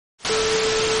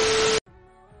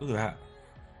Look at that.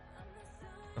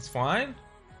 That's fine.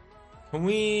 Can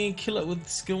we kill it with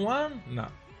skill 1? No.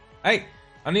 Hey,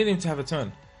 I need him to have a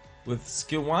turn. With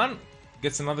skill 1,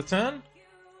 gets another turn,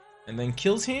 and then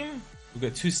kills him. We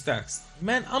get 2 stacks.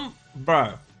 Man,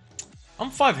 bro, I'm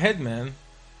 5 head, man.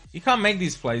 You can't make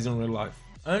these plays in real life.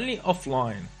 Only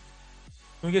offline.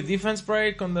 Can we get defense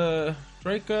break on the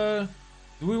Draco?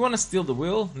 Do we want to steal the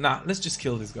wheel? Nah, let's just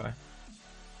kill this guy.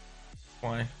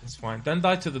 Fine, it's fine. Don't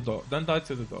die to the dot. Don't die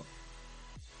to the dot.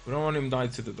 We don't want him to die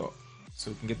to the dot.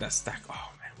 So we can get that stack. Oh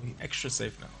man, we're extra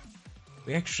safe now.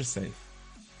 We're extra safe.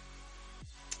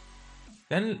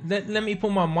 Then let me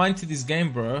put my mind to this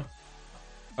game, bro.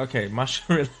 Okay, Masha,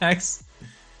 relax.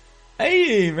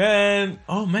 Hey, man.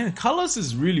 Oh man, Carlos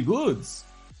is really good.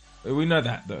 We know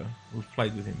that though. We've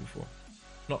played with him before.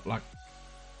 Not like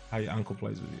how your uncle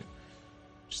plays with you.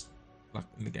 Just like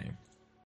in the game.